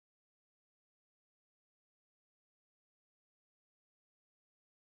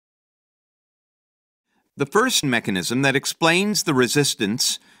The first mechanism that explains the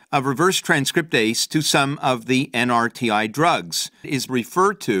resistance of reverse transcriptase to some of the NRTI drugs is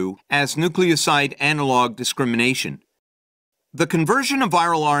referred to as nucleoside analogue discrimination. The conversion of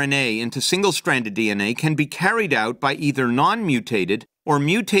viral RNA into single-stranded DNA can be carried out by either non-mutated or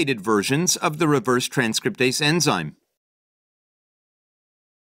mutated versions of the reverse transcriptase enzyme.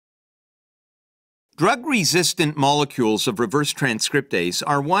 Drug-resistant molecules of reverse transcriptase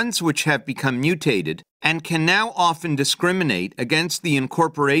are ones which have become mutated and can now often discriminate against the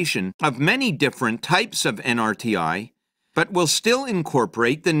incorporation of many different types of NRTI, but will still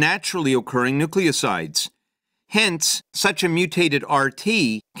incorporate the naturally occurring nucleosides. Hence, such a mutated RT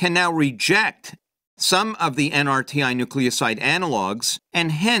can now reject some of the NRTI nucleoside analogues,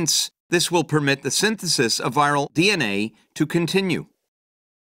 and hence this will permit the synthesis of viral DNA to continue.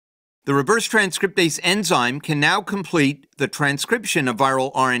 The reverse transcriptase enzyme can now complete the transcription of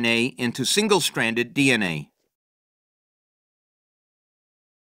viral RNA into single-stranded DNA.